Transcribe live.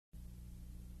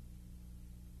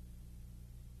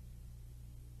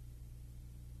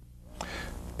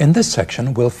In this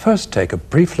section, we'll first take a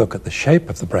brief look at the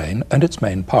shape of the brain and its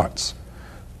main parts.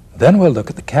 Then we'll look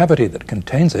at the cavity that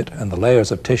contains it and the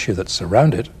layers of tissue that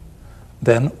surround it.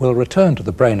 Then we'll return to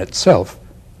the brain itself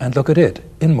and look at it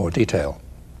in more detail.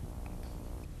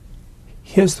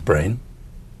 Here's the brain.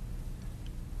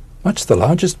 Much the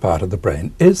largest part of the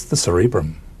brain is the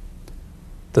cerebrum.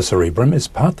 The cerebrum is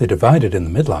partly divided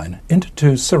in the midline into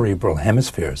two cerebral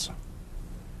hemispheres.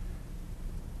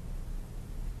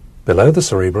 Below the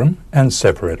cerebrum, and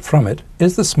separate from it,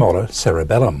 is the smaller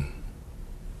cerebellum.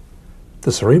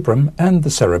 The cerebrum and the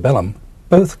cerebellum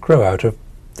both grow out of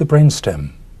the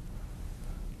brainstem.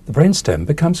 The brainstem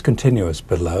becomes continuous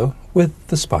below with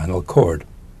the spinal cord.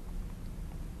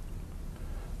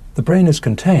 The brain is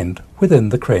contained within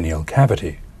the cranial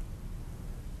cavity.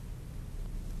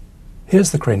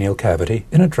 Here's the cranial cavity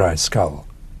in a dry skull.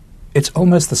 It's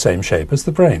almost the same shape as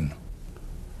the brain.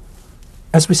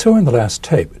 As we saw in the last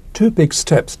tape, two big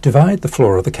steps divide the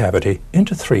floor of the cavity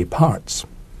into three parts.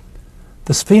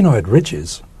 The sphenoid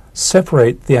ridges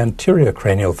separate the anterior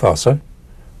cranial fossa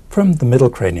from the middle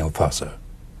cranial fossa.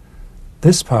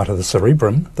 This part of the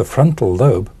cerebrum, the frontal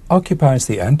lobe, occupies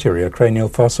the anterior cranial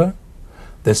fossa.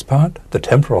 This part, the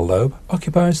temporal lobe,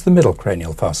 occupies the middle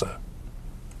cranial fossa.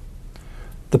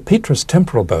 The petrous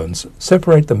temporal bones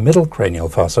separate the middle cranial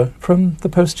fossa from the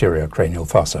posterior cranial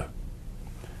fossa.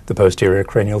 The posterior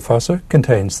cranial fossa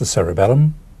contains the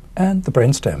cerebellum and the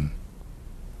brainstem.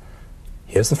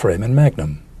 Here's the foramen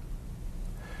magnum.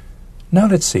 Now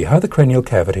let's see how the cranial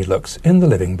cavity looks in the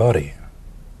living body.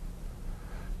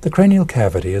 The cranial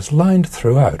cavity is lined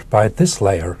throughout by this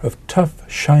layer of tough,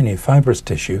 shiny fibrous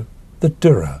tissue, the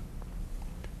dura.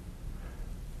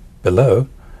 Below,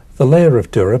 the layer of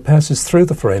dura passes through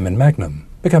the foramen magnum,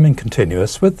 becoming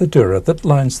continuous with the dura that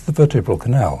lines the vertebral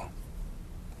canal.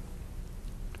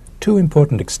 Two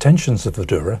important extensions of the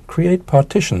dura create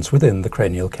partitions within the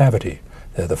cranial cavity.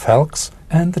 They're the falx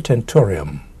and the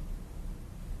tentorium.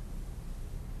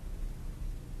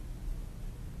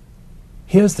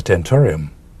 Here's the tentorium.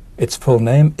 Its full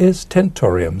name is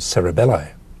tentorium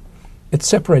cerebelli. It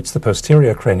separates the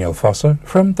posterior cranial fossa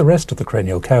from the rest of the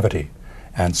cranial cavity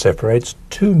and separates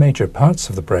two major parts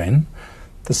of the brain,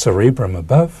 the cerebrum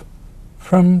above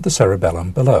from the cerebellum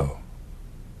below.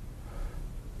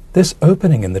 This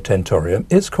opening in the tentorium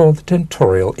is called the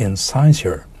tentorial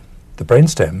incisure. The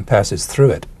brainstem passes through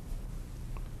it.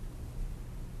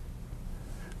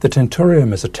 The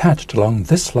tentorium is attached along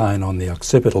this line on the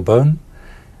occipital bone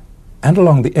and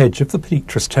along the edge of the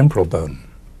petrous temporal bone.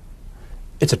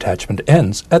 Its attachment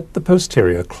ends at the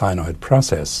posterior clinoid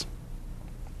process.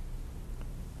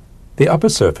 The upper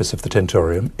surface of the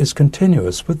tentorium is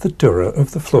continuous with the dura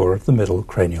of the floor of the middle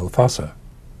cranial fossa.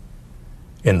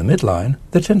 In the midline,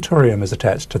 the tentorium is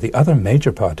attached to the other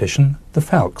major partition, the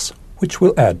falx, which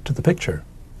we'll add to the picture.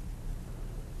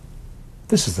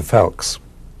 This is the falx.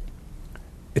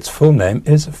 Its full name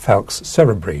is falx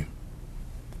cerebri.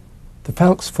 The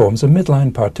falx forms a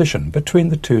midline partition between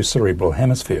the two cerebral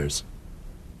hemispheres.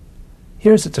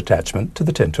 Here's its attachment to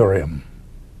the tentorium.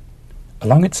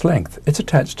 Along its length, it's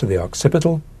attached to the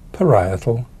occipital,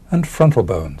 parietal, and frontal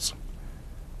bones.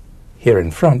 Here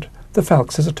in front, the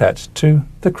falx is attached to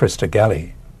the crista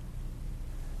galli.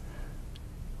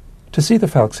 To see the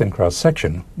falx in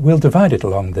cross-section, we'll divide it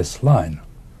along this line.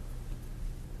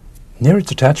 Near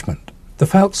its attachment, the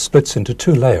falx splits into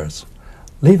two layers,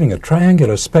 leaving a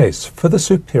triangular space for the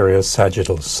superior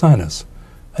sagittal sinus,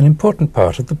 an important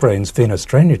part of the brain's venous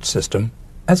drainage system,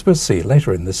 as we'll see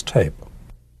later in this tape.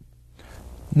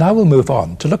 Now we'll move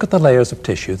on to look at the layers of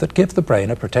tissue that give the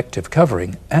brain a protective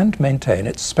covering and maintain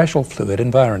its special fluid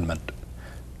environment.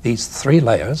 These three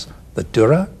layers, the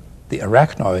dura, the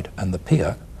arachnoid, and the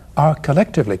pia, are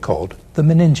collectively called the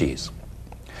meninges.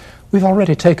 We've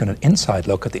already taken an inside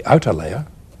look at the outer layer,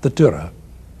 the dura.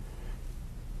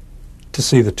 To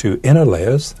see the two inner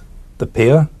layers, the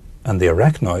pia and the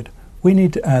arachnoid, we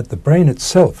need to add the brain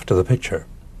itself to the picture.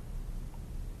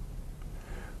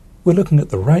 We're looking at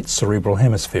the right cerebral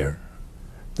hemisphere.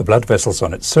 The blood vessels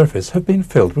on its surface have been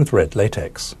filled with red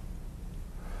latex.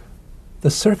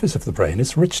 The surface of the brain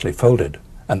is richly folded.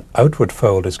 An outward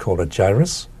fold is called a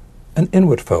gyrus, an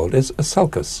inward fold is a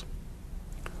sulcus.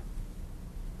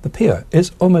 The pia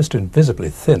is almost invisibly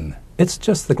thin. It's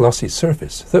just the glossy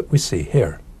surface that we see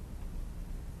here.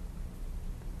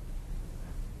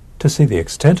 To see the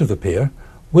extent of the pia,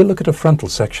 we'll look at a frontal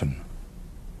section.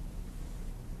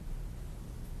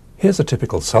 Here's a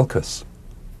typical sulcus.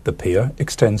 The pia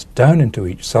extends down into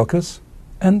each sulcus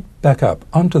and back up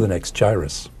onto the next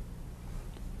gyrus.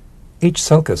 Each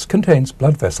sulcus contains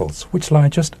blood vessels which lie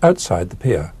just outside the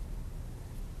pia.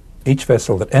 Each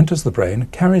vessel that enters the brain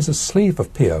carries a sleeve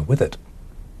of pia with it.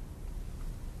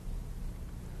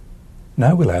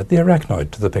 Now we'll add the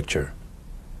arachnoid to the picture.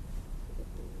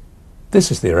 This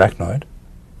is the arachnoid.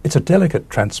 It's a delicate,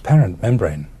 transparent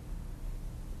membrane.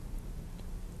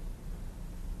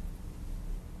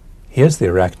 Here's the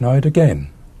arachnoid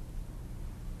again.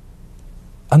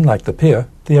 Unlike the pia,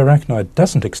 the arachnoid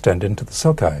doesn't extend into the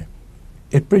sulci.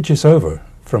 It bridges over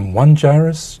from one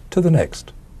gyrus to the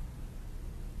next.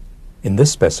 In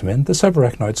this specimen, the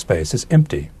subarachnoid space is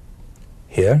empty.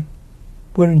 Here,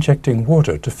 we're injecting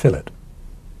water to fill it.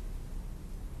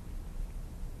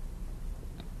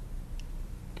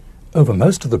 Over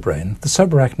most of the brain, the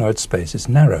subarachnoid space is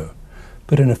narrow,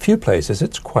 but in a few places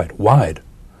it's quite wide.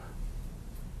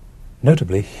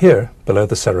 Notably here below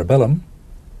the cerebellum,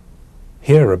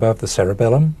 here above the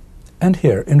cerebellum, and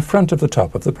here in front of the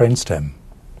top of the brainstem.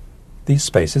 These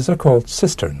spaces are called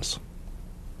cisterns.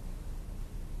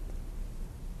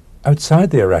 Outside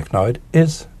the arachnoid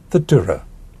is the dura.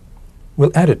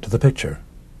 We'll add it to the picture.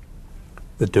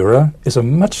 The dura is a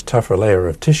much tougher layer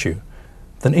of tissue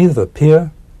than either the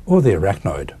pia or the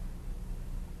arachnoid.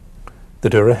 The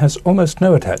dura has almost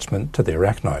no attachment to the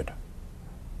arachnoid.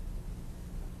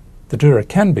 The dura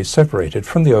can be separated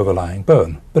from the overlying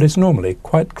bone, but is normally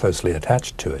quite closely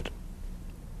attached to it.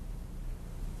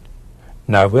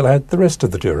 Now we'll add the rest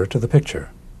of the dura to the picture.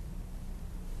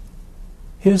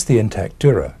 Here's the intact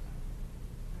dura.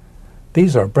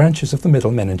 These are branches of the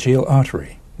middle meningeal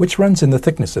artery, which runs in the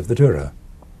thickness of the dura.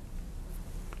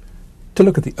 To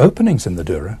look at the openings in the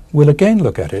dura, we'll again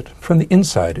look at it from the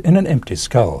inside in an empty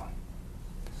skull.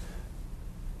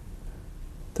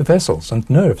 The vessels and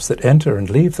nerves that enter and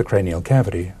leave the cranial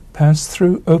cavity pass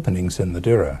through openings in the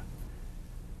dura.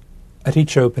 At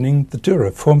each opening, the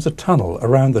dura forms a tunnel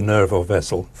around the nerve or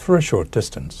vessel for a short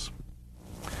distance.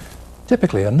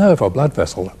 Typically, a nerve or blood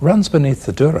vessel runs beneath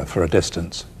the dura for a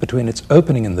distance between its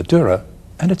opening in the dura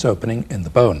and its opening in the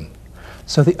bone.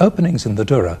 So the openings in the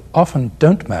dura often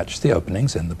don't match the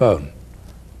openings in the bone.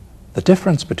 The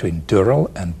difference between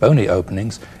dural and bony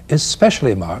openings is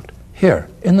specially marked here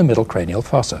in the middle cranial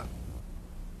fossa.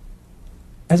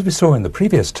 As we saw in the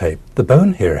previous tape, the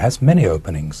bone here has many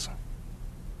openings.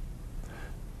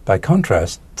 By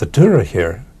contrast, the dura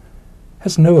here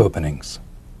has no openings.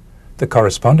 The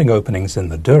corresponding openings in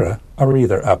the dura are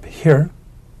either up here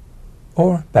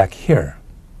or back here.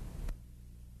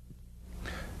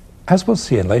 As we'll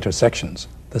see in later sections,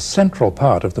 the central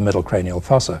part of the middle cranial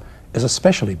fossa is a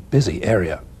especially busy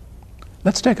area.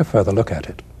 Let's take a further look at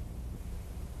it.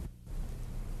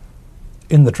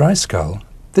 In the dry skull,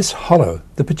 this hollow,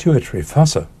 the pituitary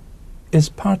fossa, is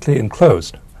partly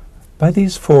enclosed by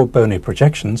these four bony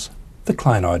projections, the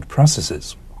clinoid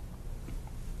processes.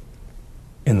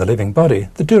 In the living body,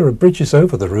 the dura bridges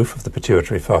over the roof of the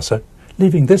pituitary fossa,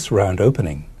 leaving this round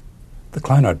opening. The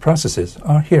clinoid processes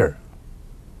are here.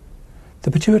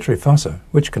 The pituitary fossa,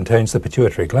 which contains the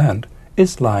pituitary gland,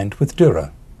 is lined with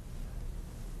dura.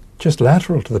 Just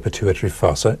lateral to the pituitary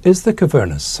fossa is the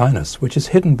cavernous sinus, which is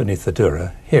hidden beneath the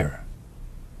dura here.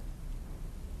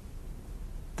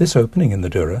 This opening in the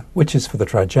dura, which is for the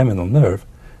trigeminal nerve,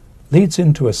 leads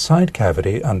into a side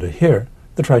cavity under here,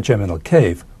 the trigeminal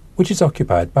cave, which is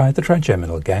occupied by the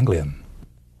trigeminal ganglion.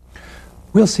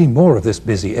 We'll see more of this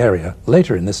busy area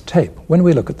later in this tape when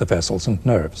we look at the vessels and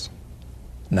nerves.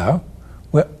 Now,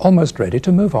 we're almost ready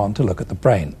to move on to look at the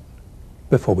brain.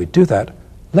 Before we do that,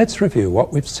 let's review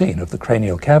what we've seen of the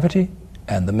cranial cavity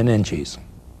and the meninges.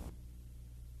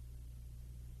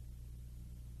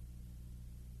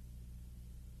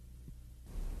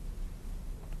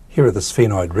 Here are the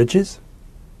sphenoid ridges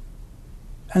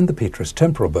and the petrous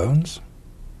temporal bones,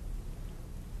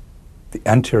 the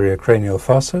anterior cranial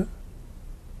fossa,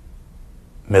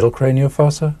 middle cranial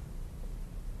fossa,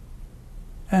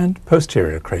 and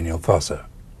posterior cranial fossa.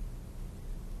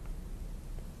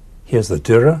 Here's the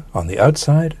dura on the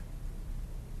outside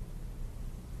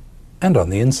and on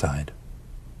the inside.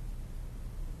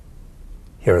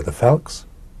 Here are the falx,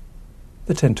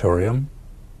 the tentorium,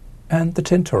 and the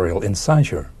tentorial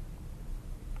incisure.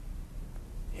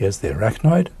 Here's the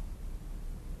arachnoid.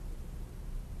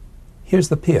 Here's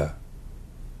the pia.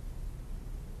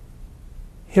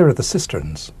 Here are the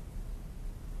cisterns.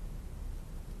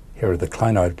 Here are the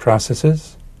clinoid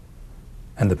processes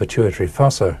and the pituitary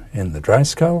fossa in the dry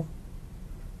skull.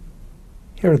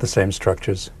 Here are the same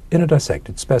structures in a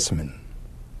dissected specimen.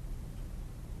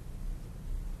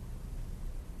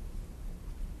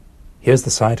 Here's the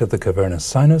site of the cavernous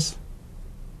sinus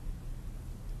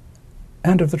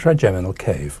and of the trigeminal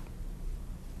cave.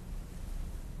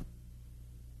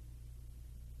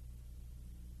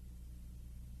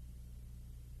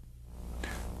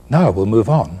 Now we'll move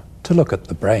on to look at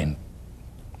the brain.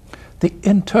 The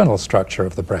internal structure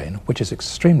of the brain, which is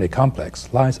extremely complex,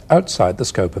 lies outside the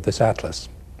scope of this atlas.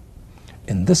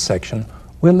 In this section,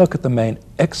 we'll look at the main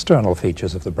external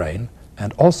features of the brain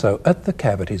and also at the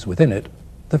cavities within it,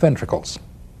 the ventricles.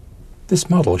 This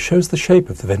model shows the shape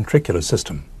of the ventricular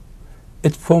system.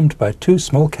 It's formed by two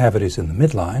small cavities in the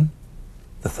midline,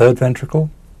 the third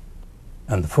ventricle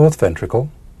and the fourth ventricle,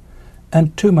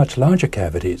 and two much larger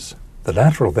cavities, the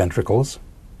lateral ventricles,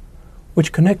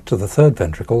 which connect to the third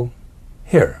ventricle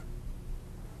here.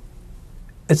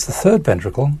 It's the third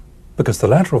ventricle because the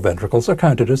lateral ventricles are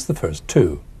counted as the first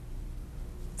two.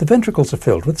 The ventricles are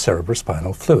filled with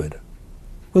cerebrospinal fluid.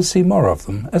 We'll see more of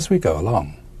them as we go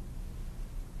along.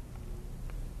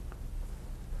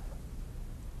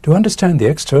 To understand the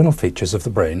external features of the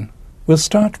brain, we'll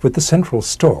start with the central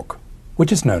stalk,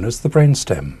 which is known as the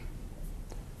brainstem.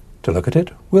 To look at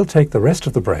it, we'll take the rest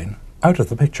of the brain out of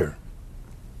the picture.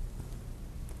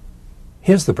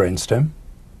 Here's the brainstem.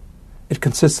 It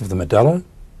consists of the medulla,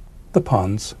 the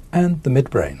pons, and the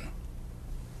midbrain.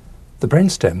 The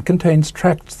brainstem contains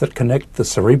tracts that connect the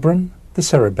cerebrum, the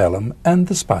cerebellum, and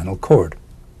the spinal cord.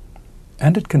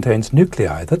 And it contains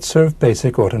nuclei that serve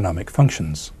basic autonomic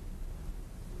functions.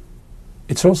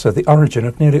 It's also the origin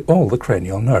of nearly all the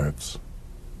cranial nerves.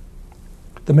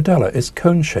 The medulla is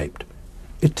cone-shaped.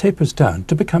 It tapers down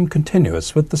to become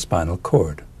continuous with the spinal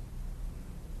cord.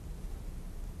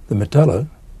 The medulla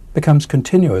becomes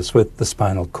continuous with the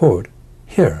spinal cord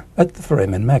here at the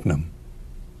foramen magnum.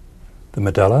 The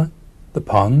medulla, the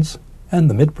pons, and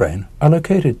the midbrain are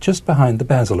located just behind the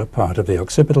basilar part of the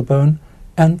occipital bone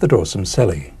and the dorsum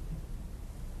celli.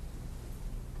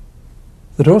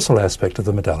 The dorsal aspect of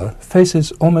the medulla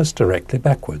faces almost directly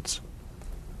backwards.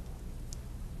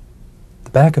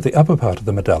 The back of the upper part of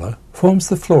the medulla forms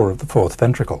the floor of the fourth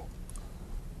ventricle.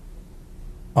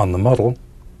 On the model,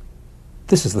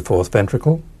 this is the fourth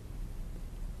ventricle,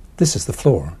 this is the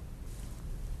floor.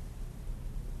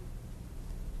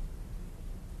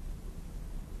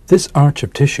 This arch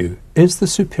of tissue is the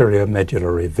superior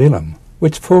medullary velum,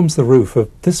 which forms the roof of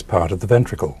this part of the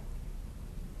ventricle.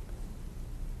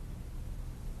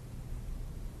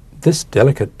 This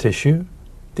delicate tissue,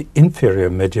 the inferior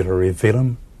medullary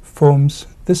velum, forms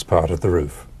this part of the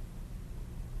roof.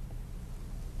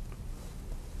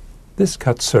 This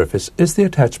cut surface is the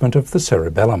attachment of the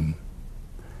cerebellum.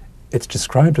 It's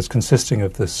described as consisting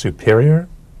of the superior,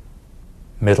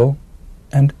 middle,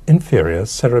 and inferior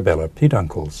cerebellar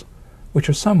peduncles, which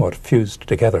are somewhat fused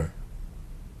together.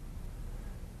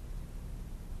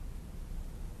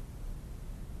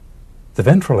 The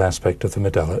ventral aspect of the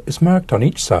medulla is marked on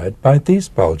each side by these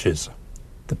bulges,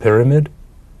 the pyramid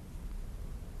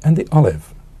and the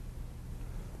olive.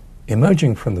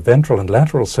 Emerging from the ventral and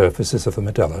lateral surfaces of the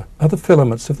medulla are the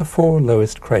filaments of the four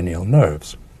lowest cranial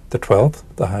nerves, the 12th,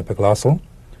 the hypoglossal,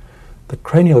 the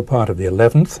cranial part of the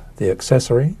 11th, the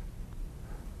accessory,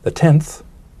 the 10th,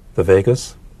 the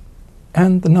vagus,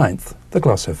 and the 9th, the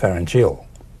glossopharyngeal.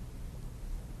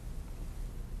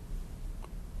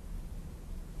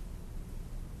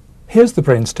 Here's the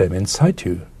brainstem in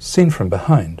situ, seen from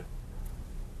behind.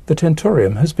 The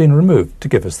tentorium has been removed to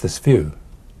give us this view.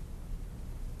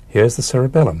 Here's the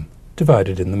cerebellum,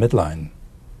 divided in the midline.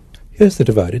 Here's the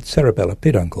divided cerebellar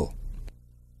peduncle.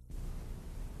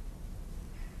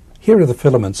 Here are the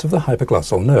filaments of the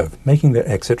hypoglossal nerve, making their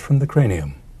exit from the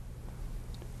cranium.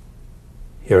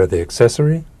 Here are the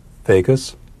accessory,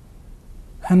 vagus,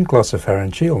 and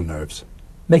glossopharyngeal nerves,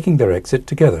 making their exit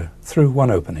together through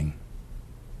one opening.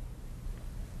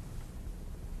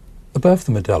 Above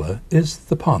the medulla is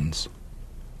the pons.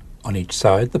 On each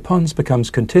side, the pons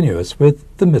becomes continuous with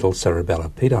the middle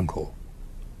cerebellar peduncle.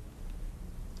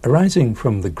 Arising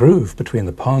from the groove between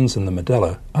the pons and the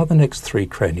medulla are the next three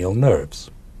cranial nerves.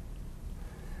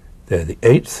 They're the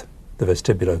 8th, the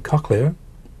vestibulocochlear,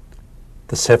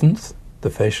 the 7th, the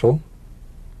facial,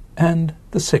 and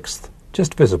the 6th,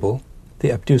 just visible,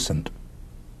 the abducent.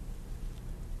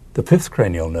 The 5th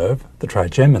cranial nerve, the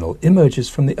trigeminal, emerges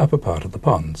from the upper part of the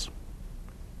pons.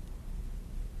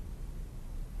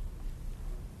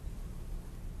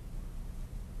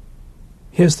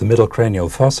 Here's the middle cranial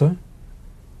fossa,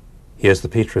 here's the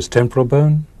petrous temporal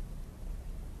bone,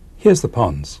 here's the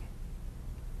pons.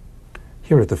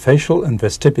 Here are the facial and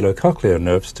vestibulocochlear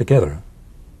nerves together.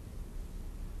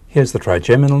 Here's the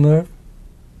trigeminal nerve,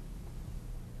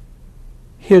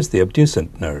 here's the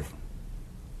abducent nerve.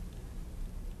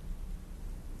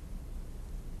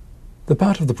 The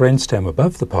part of the brainstem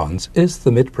above the pons is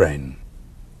the midbrain.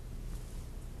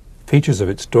 Features of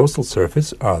its dorsal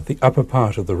surface are the upper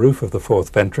part of the roof of the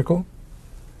fourth ventricle,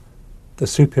 the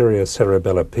superior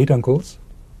cerebellar peduncles.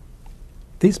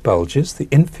 These bulges the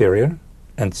inferior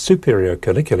and superior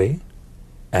colliculi,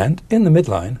 and in the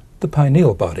midline, the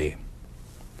pineal body.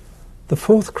 The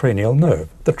fourth cranial nerve,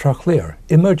 the trochlea,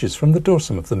 emerges from the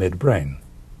dorsum of the midbrain.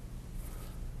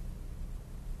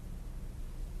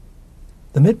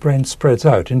 The midbrain spreads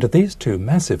out into these two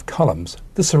massive columns,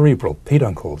 the cerebral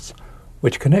peduncles,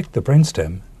 which connect the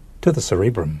brainstem to the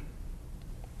cerebrum.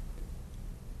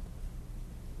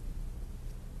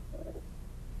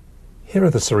 Here are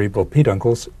the cerebral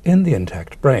peduncles in the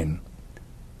intact brain.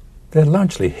 They're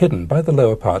largely hidden by the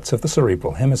lower parts of the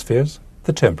cerebral hemispheres,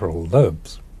 the temporal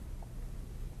lobes.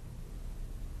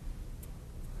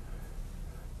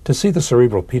 To see the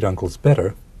cerebral peduncles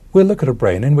better, we'll look at a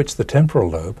brain in which the temporal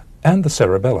lobe and the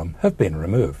cerebellum have been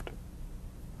removed.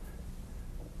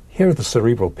 Here are the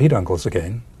cerebral peduncles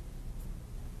again.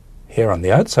 Here on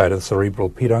the outside of the cerebral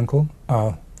peduncle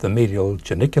are the medial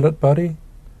geniculate body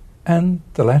and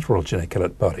the lateral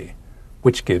geniculate body,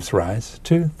 which gives rise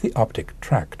to the optic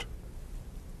tract.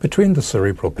 Between the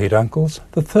cerebral peduncles,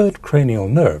 the third cranial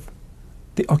nerve,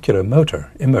 the oculomotor,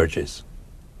 emerges.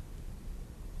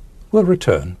 We'll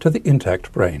return to the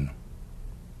intact brain.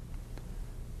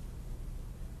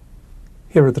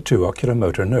 Here are the two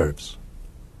oculomotor nerves.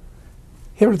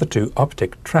 Here are the two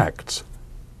optic tracts.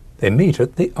 They meet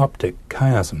at the optic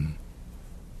chiasm.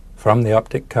 From the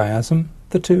optic chiasm,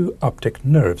 the two optic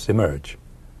nerves emerge.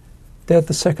 They're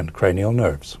the second cranial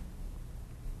nerves.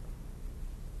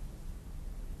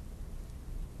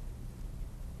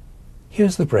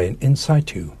 Here's the brain in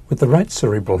situ, with the right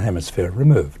cerebral hemisphere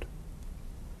removed.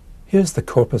 Here's the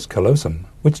corpus callosum,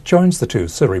 which joins the two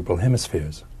cerebral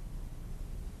hemispheres.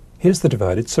 Here's the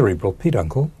divided cerebral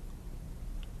peduncle.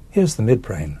 Here's the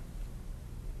midbrain.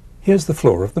 Here's the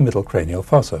floor of the middle cranial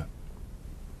fossa.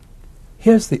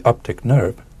 Here's the optic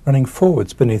nerve running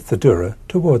forwards beneath the dura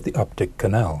toward the optic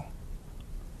canal.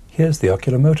 Here's the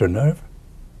oculomotor nerve.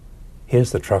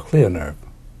 Here's the trochlea nerve.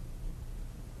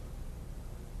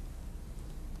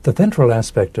 The ventral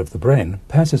aspect of the brain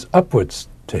passes upwards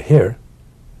to here,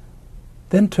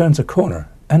 then turns a corner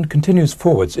and continues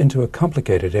forwards into a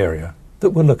complicated area that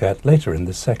we'll look at later in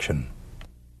this section.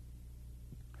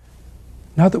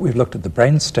 Now that we've looked at the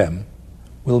brain stem,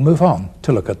 we'll move on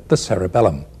to look at the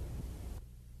cerebellum.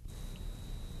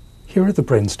 Here are the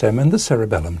brainstem and the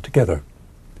cerebellum together.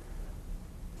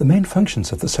 The main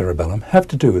functions of the cerebellum have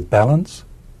to do with balance,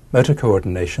 motor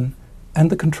coordination, and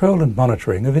the control and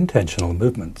monitoring of intentional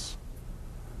movements.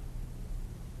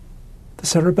 The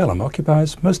cerebellum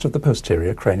occupies most of the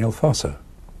posterior cranial fossa.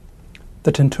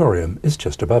 The tentorium is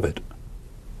just above it.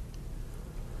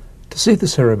 To see the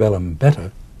cerebellum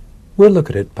better, we'll look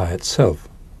at it by itself.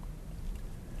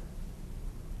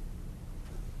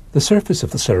 The surface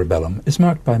of the cerebellum is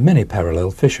marked by many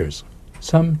parallel fissures,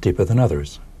 some deeper than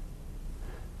others.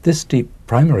 This deep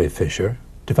primary fissure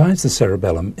divides the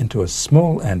cerebellum into a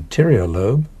small anterior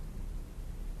lobe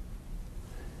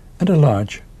and a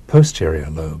large posterior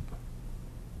lobe.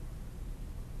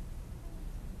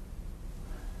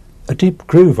 A deep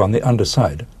groove on the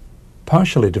underside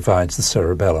partially divides the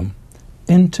cerebellum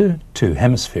into two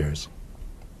hemispheres.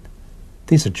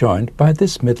 These are joined by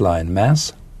this midline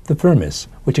mass, the vermis,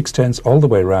 which extends all the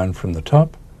way round from the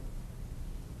top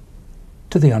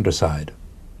to the underside.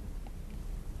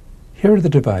 Here are the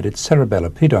divided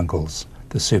cerebellar peduncles,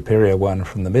 the superior one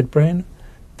from the midbrain,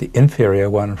 the inferior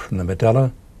one from the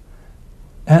medulla,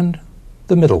 and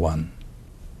the middle one.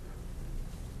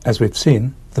 As we've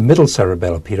seen, the middle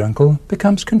cerebellar peduncle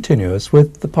becomes continuous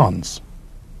with the pons.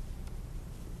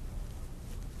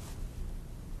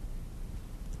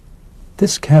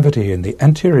 This cavity in the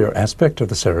anterior aspect of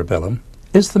the cerebellum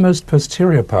is the most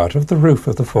posterior part of the roof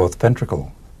of the fourth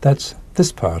ventricle. That's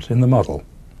this part in the model.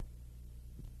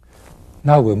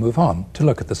 Now we'll move on to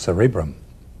look at the cerebrum.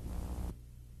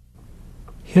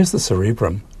 Here's the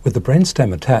cerebrum with the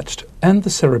brainstem attached and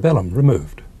the cerebellum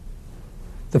removed.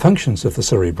 The functions of the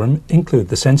cerebrum include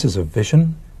the senses of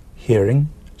vision, hearing,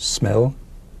 smell,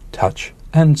 touch,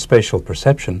 and spatial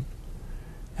perception,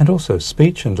 and also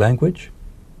speech and language,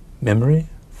 memory,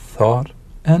 thought,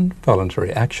 and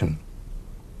voluntary action.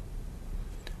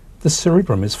 The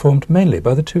cerebrum is formed mainly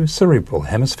by the two cerebral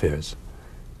hemispheres.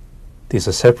 These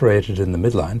are separated in the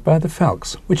midline by the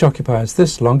falx, which occupies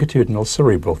this longitudinal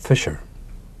cerebral fissure.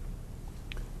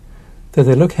 Though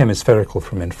they look hemispherical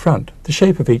from in front, the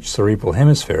shape of each cerebral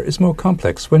hemisphere is more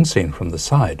complex when seen from the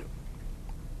side.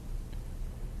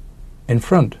 In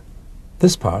front,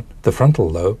 this part, the frontal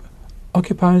lobe,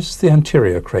 occupies the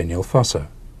anterior cranial fossa.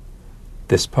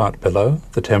 This part below,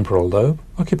 the temporal lobe,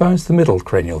 occupies the middle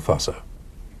cranial fossa.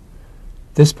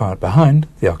 This part behind,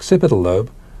 the occipital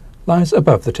lobe, lies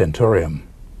above the tentorium.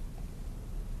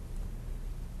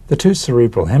 The two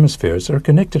cerebral hemispheres are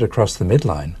connected across the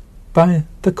midline by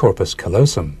the corpus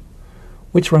callosum,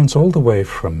 which runs all the way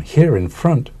from here in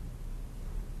front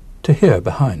to here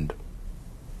behind.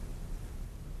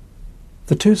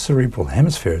 The two cerebral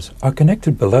hemispheres are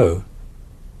connected below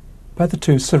by the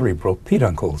two cerebral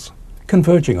peduncles,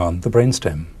 converging on the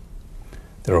brainstem.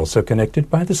 They're also connected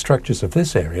by the structures of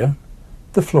this area,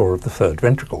 the floor of the third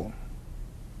ventricle.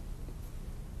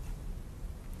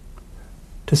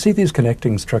 To see these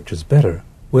connecting structures better,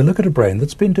 we'll look at a brain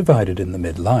that's been divided in the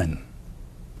midline.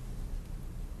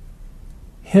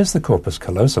 Here's the corpus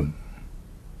callosum.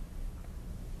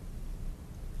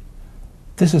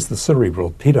 This is the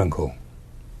cerebral peduncle.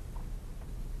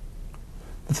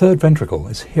 The third ventricle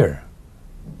is here.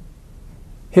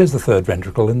 Here's the third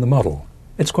ventricle in the model.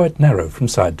 It's quite narrow from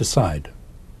side to side.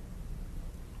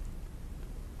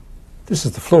 This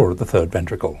is the floor of the third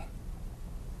ventricle.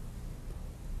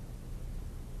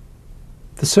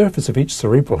 The surface of each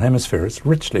cerebral hemisphere is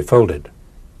richly folded.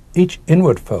 Each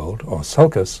inward fold, or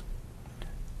sulcus,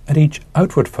 and each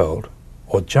outward fold,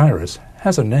 or gyrus,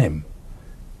 has a name.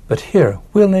 But here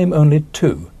we'll name only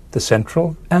two, the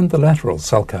central and the lateral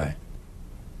sulci.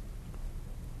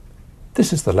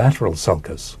 This is the lateral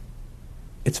sulcus.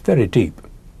 It's very deep.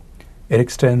 It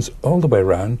extends all the way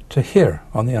round to here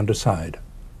on the underside.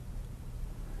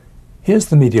 Here's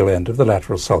the medial end of the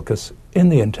lateral sulcus in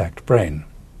the intact brain.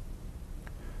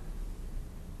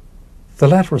 The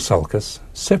lateral sulcus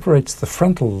separates the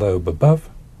frontal lobe above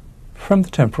from the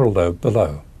temporal lobe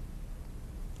below.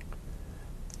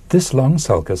 This long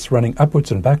sulcus running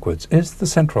upwards and backwards is the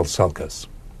central sulcus.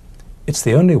 It's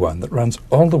the only one that runs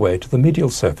all the way to the medial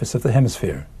surface of the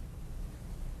hemisphere.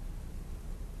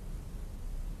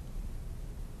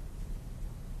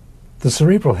 The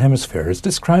cerebral hemisphere is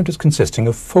described as consisting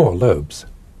of 4 lobes: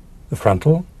 the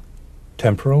frontal,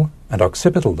 temporal, and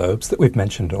occipital lobes that we've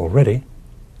mentioned already,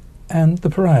 and the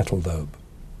parietal lobe.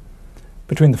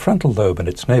 Between the frontal lobe and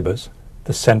its neighbors,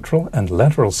 the central and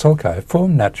lateral sulci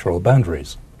form natural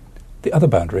boundaries. The other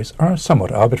boundaries are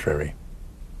somewhat arbitrary.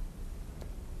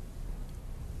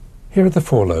 Here are the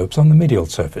 4 lobes on the medial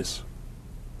surface: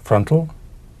 frontal,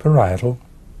 parietal,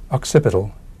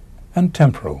 occipital, and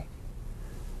temporal.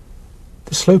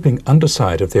 The sloping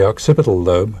underside of the occipital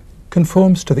lobe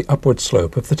conforms to the upward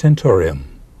slope of the tentorium.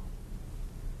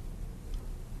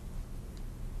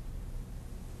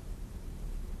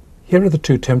 Here are the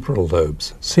 2 temporal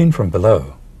lobes, seen from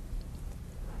below.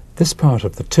 This part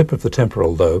of the tip of the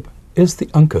temporal lobe is the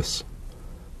uncus.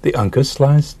 The uncus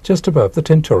lies just above the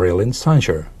tentorial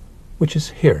incisure, which is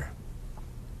here.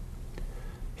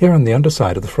 Here on the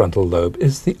underside of the frontal lobe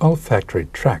is the olfactory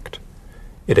tract.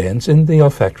 It ends in the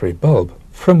olfactory bulb,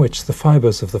 from which the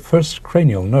fibers of the first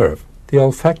cranial nerve, the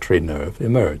olfactory nerve,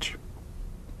 emerge.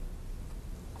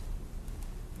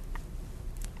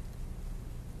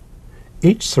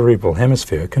 Each cerebral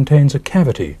hemisphere contains a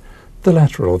cavity, the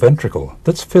lateral ventricle,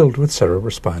 that's filled with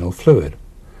cerebrospinal fluid.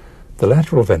 The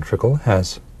lateral ventricle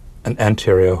has an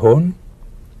anterior horn,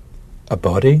 a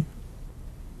body,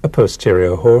 a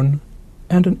posterior horn,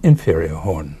 and an inferior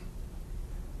horn.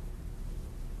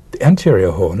 The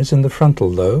anterior horn is in the frontal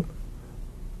lobe,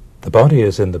 the body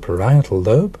is in the parietal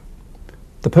lobe,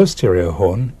 the posterior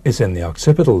horn is in the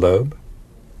occipital lobe,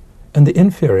 and the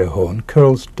inferior horn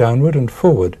curls downward and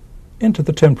forward into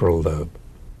the temporal lobe.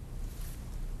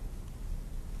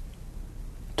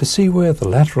 To see where the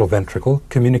lateral ventricle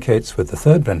communicates with the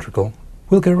third ventricle,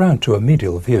 we'll go round to a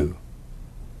medial view.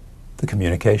 The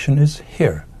communication is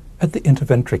here, at the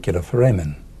interventricular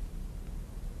foramen.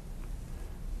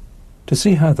 To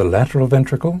see how the lateral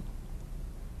ventricle,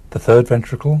 the third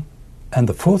ventricle, and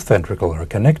the fourth ventricle are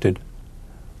connected,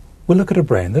 we'll look at a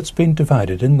brain that's been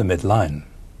divided in the midline.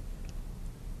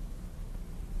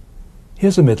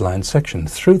 Here's a midline section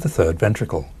through the third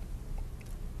ventricle.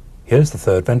 Here's the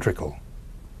third ventricle.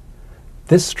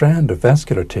 This strand of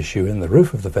vascular tissue in the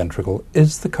roof of the ventricle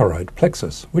is the choroid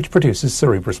plexus, which produces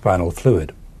cerebrospinal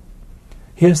fluid.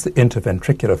 Here's the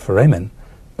interventricular foramen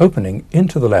opening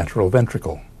into the lateral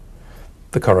ventricle.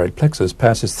 The choroid plexus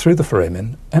passes through the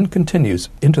foramen and continues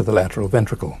into the lateral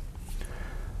ventricle.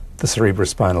 The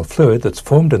cerebrospinal fluid that's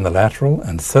formed in the lateral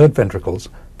and third ventricles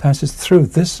passes through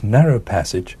this narrow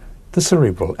passage, the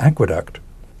cerebral aqueduct,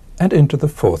 and into the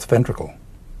fourth ventricle.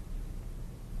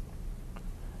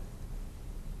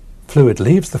 Fluid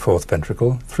leaves the fourth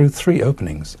ventricle through 3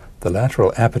 openings: the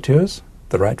lateral apertures,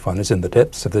 the right one is in the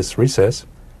depths of this recess,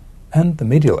 and the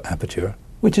medial aperture,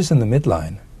 which is in the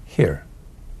midline, here.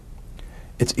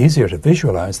 It's easier to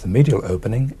visualize the medial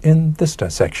opening in this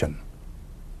dissection.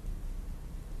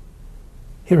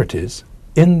 Here it is,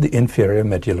 in the inferior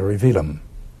medullary velum.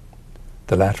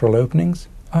 The lateral openings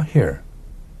are here.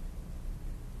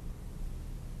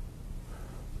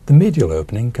 The medial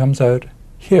opening comes out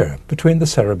here, between the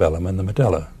cerebellum and the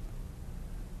medulla.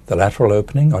 The lateral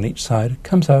opening on each side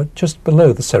comes out just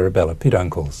below the cerebellar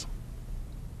peduncles.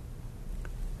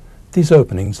 These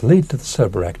openings lead to the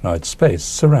subarachnoid space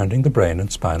surrounding the brain and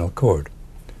spinal cord.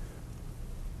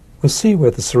 We'll see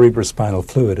where the cerebrospinal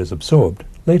fluid is absorbed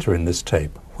later in this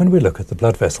tape when we look at the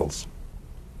blood vessels.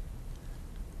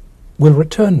 We'll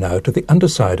return now to the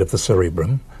underside of the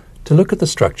cerebrum to look at the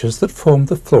structures that form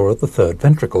the floor of the third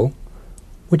ventricle,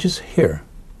 which is here.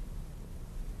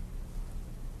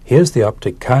 Here's the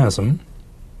optic chiasm.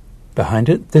 Behind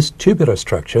it, this tubular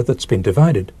structure that's been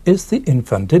divided is the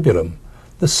infundibulum,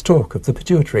 the stalk of the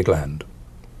pituitary gland.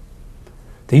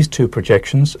 These two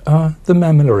projections are the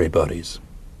mammillary bodies.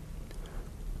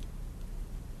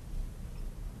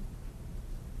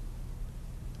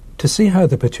 To see how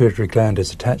the pituitary gland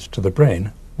is attached to the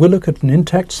brain, we'll look at an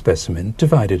intact specimen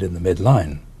divided in the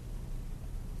midline.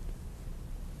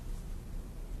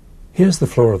 Here's the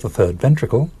floor of the third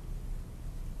ventricle.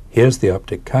 Here's the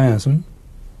optic chiasm.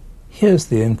 Here's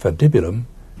the infundibulum,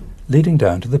 leading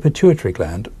down to the pituitary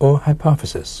gland or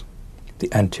hypophysis.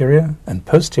 The anterior and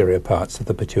posterior parts of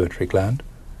the pituitary gland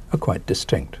are quite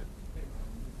distinct.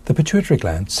 The pituitary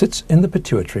gland sits in the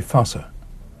pituitary fossa.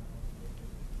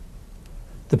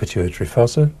 The pituitary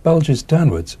fossa bulges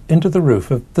downwards into the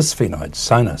roof of the sphenoid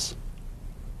sinus.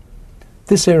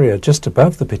 This area just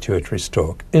above the pituitary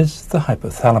stalk is the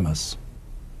hypothalamus.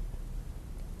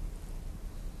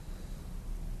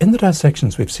 In the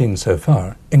dissections we've seen so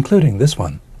far, including this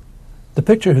one, the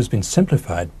picture has been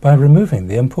simplified by removing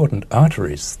the important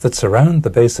arteries that surround the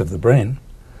base of the brain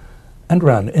and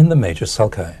run in the major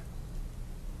sulci.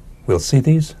 We'll see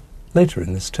these later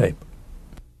in this tape.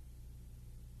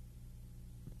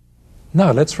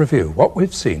 Now let's review what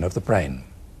we've seen of the brain.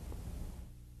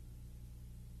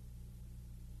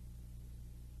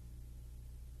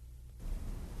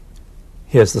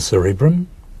 Here's the cerebrum,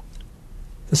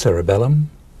 the cerebellum,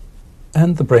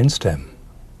 and the brainstem.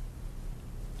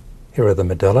 Here are the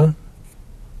medulla,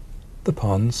 the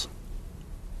pons,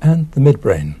 and the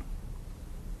midbrain.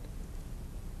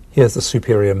 Here's the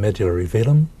superior medullary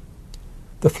velum,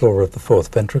 the floor of the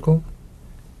fourth ventricle,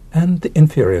 and the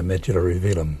inferior medullary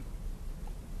velum.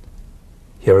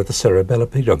 Here are the cerebellar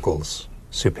peduncles,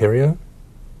 superior,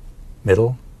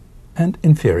 middle, and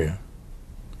inferior.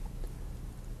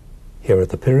 Here are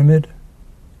the pyramid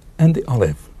and the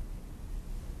olive.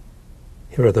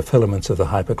 Here are the filaments of the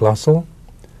hypoglossal,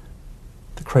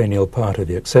 the cranial part of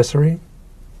the accessory,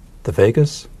 the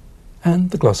vagus, and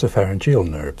the glossopharyngeal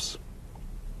nerves.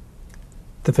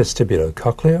 The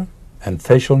vestibulocochlear and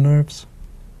facial nerves,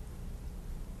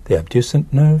 the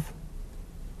abducent nerve,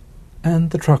 and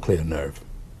the trochlear nerve.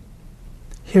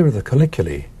 Here are the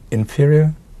colliculi,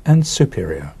 inferior and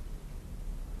superior,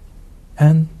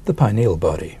 and the pineal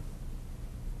body.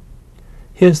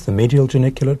 Here's the medial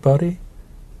geniculate body,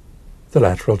 the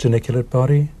lateral geniculate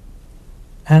body,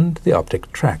 and the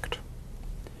optic tract.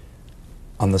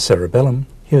 On the cerebellum,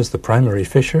 here's the primary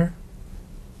fissure,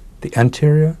 the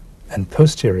anterior and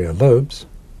posterior lobes,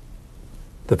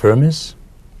 the vermis,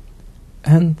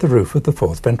 and the roof of the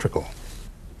fourth ventricle.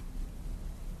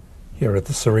 Here are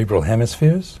the cerebral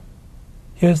hemispheres.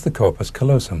 Here's the corpus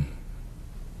callosum.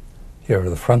 Here are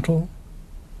the frontal,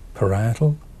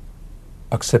 parietal,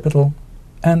 occipital,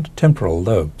 and temporal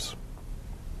lobes.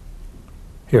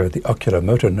 Here are the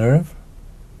oculomotor nerve,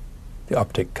 the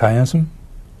optic chiasm,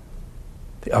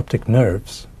 the optic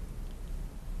nerves,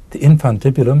 the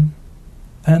infundibulum,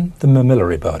 and the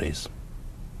mammillary bodies.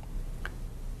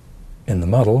 In the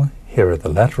model, here are the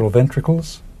lateral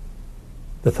ventricles,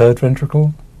 the third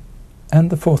ventricle, and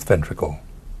the fourth ventricle.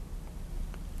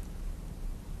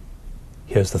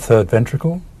 Here's the third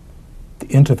ventricle, the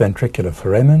interventricular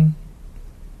foramen,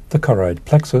 the choroid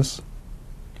plexus,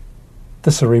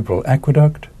 the cerebral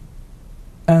aqueduct,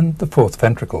 and the fourth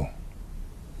ventricle.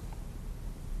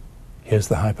 Here's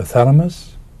the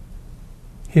hypothalamus,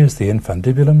 here's the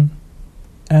infundibulum,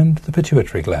 and the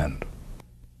pituitary gland.